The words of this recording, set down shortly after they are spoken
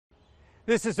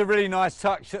This is a really nice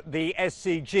touch at the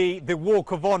SCG, the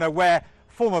Walk of Honour, where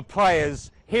former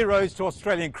players, heroes to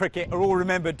Australian cricket, are all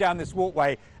remembered down this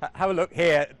walkway. Have a look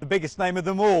here, the biggest name of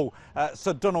them all,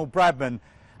 Sir Donald Bradman.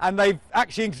 And they've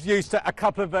actually introduced a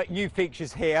couple of new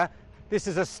features here. This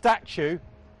is a statue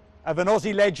of an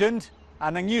Aussie legend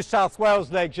and a New South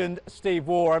Wales legend, Steve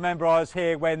Waugh. I remember I was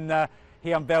here when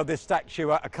he unveiled this statue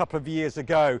a couple of years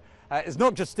ago. It's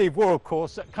not just Steve Waugh, of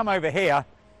course. Come over here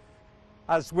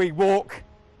as we walk.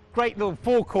 Great little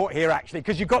forecourt here, actually,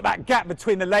 because you've got that gap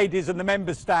between the ladies and the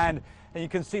members stand, and you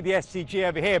can see the SCG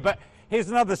over here. But here's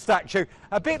another statue,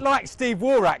 a bit like Steve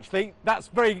Waugh, actually. That's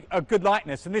very a good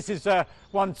likeness, and this is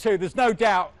one too. There's no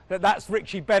doubt that that's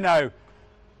Richie Benaud,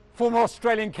 former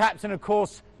Australian captain, of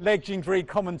course, legendary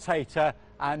commentator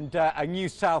and a New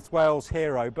South Wales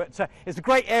hero. But it's a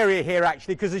great area here,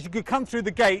 actually, because as you could come through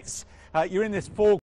the gates, you're in this forecourt.